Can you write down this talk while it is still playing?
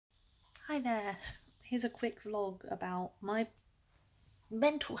Hi there, here's a quick vlog about my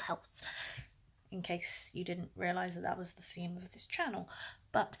mental health, in case you didn't realise that was the theme of this channel.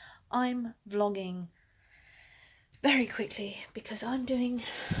 But I'm vlogging very quickly because I'm doing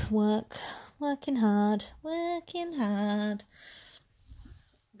working hard,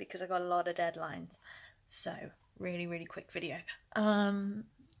 because I got a lot of deadlines. So really quick video. I'm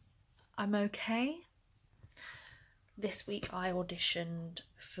okay. This week I auditioned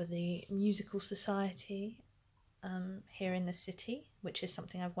for the musical society here in the city, which is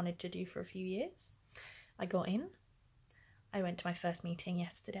something I've wanted to do for a few years. I got in. I went to my first meeting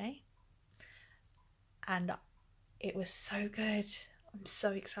yesterday and it was so good. I'm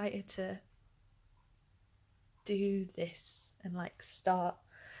so excited to do this and like start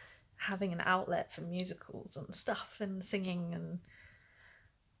having an outlet for musicals and stuff and singing, and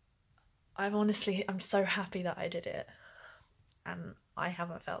I'm so happy that I did it, and I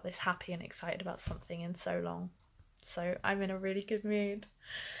haven't felt this happy and excited about something in so long. So I'm in a really good mood.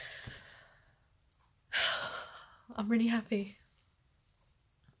 I'm really happy.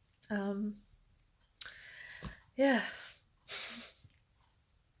 Yeah.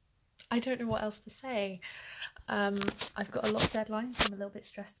 I don't know what else to say. I've got a lot of deadlines. I'm a little bit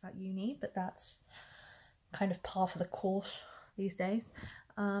stressed about uni, but that's kind of par for the course these days.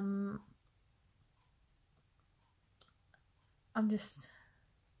 I'm just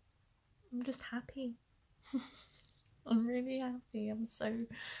happy. I'm really happy. I'm so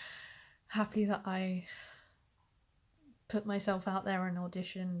happy that I put myself out there and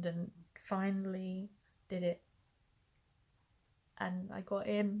auditioned and finally did it. And I got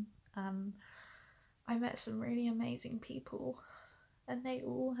in, and I met some really amazing people, and they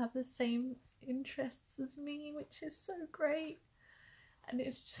all have the same interests as me, which is so great. And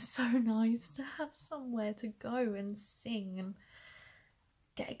it's just so nice to have somewhere to go and sing and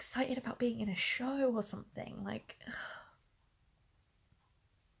get excited about being in a show or something. Like,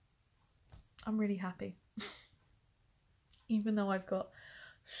 I'm really happy. Even though I've got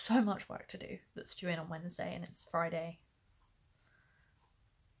so much work to do that's due in on Wednesday and it's Friday,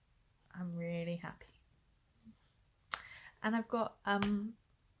 I'm really happy. And I've got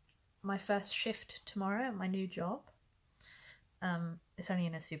my first shift tomorrow at my new job. It's only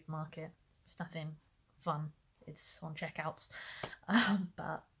in a supermarket. It's nothing fun. It's on checkouts.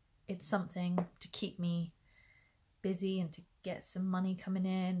 But it's something to keep me busy and to get some money coming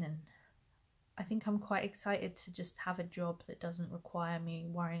in, and I think I'm quite excited to just have a job that doesn't require me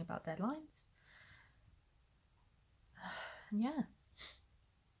worrying about deadlines. And yeah,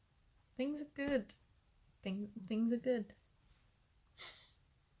 things are good. Things are good.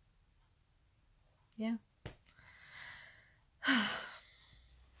 Yeah.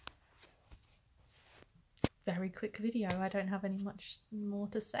 Very quick video. I don't have much more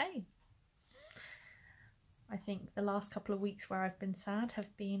to say. I think the last couple of weeks where I've been sad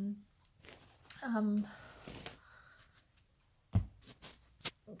have been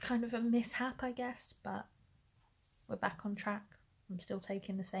kind of a mishap, I guess, but we're back on track. I'm still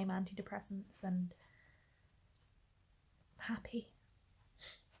taking the same antidepressants and I'm happy.